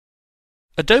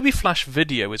Adobe Flash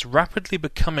Video is rapidly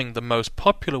becoming the most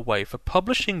popular way for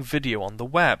publishing video on the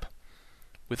web.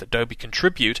 With Adobe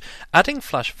Contribute, adding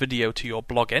Flash Video to your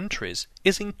blog entries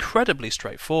is incredibly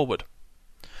straightforward.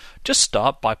 Just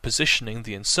start by positioning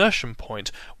the insertion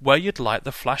point where you'd like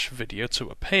the Flash Video to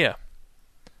appear.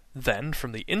 Then,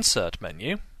 from the Insert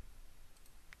menu,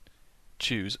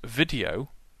 choose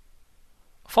Video,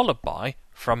 followed by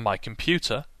From My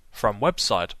Computer, From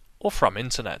Website, or From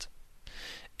Internet.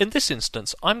 In this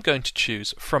instance, I'm going to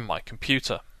choose From My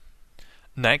Computer.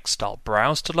 Next, I'll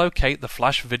browse to locate the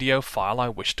Flash Video file I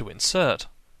wish to insert.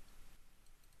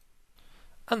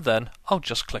 And then I'll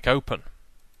just click Open.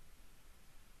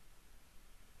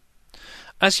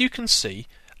 As you can see,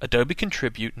 Adobe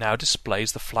Contribute now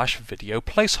displays the Flash Video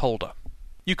placeholder.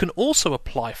 You can also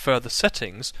apply further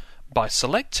settings by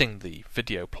selecting the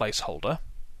video placeholder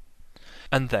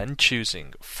and then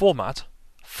choosing Format,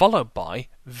 followed by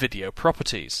Video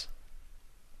Properties.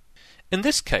 In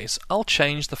this case, I'll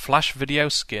change the Flash Video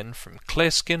skin from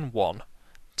Clear Skin 1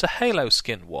 to Halo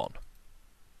Skin 1.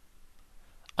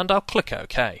 And I'll click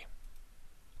OK.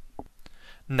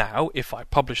 Now, if I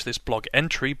publish this blog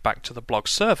entry back to the blog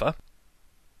server,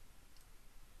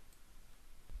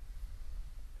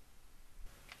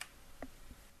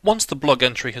 once the blog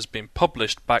entry has been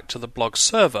published back to the blog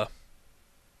server,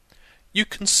 you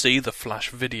can see the Flash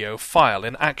Video file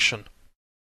in action.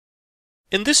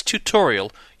 In this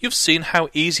tutorial, you've seen how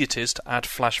easy it is to add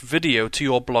Flash Video to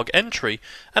your blog entry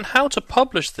and how to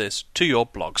publish this to your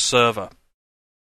blog server.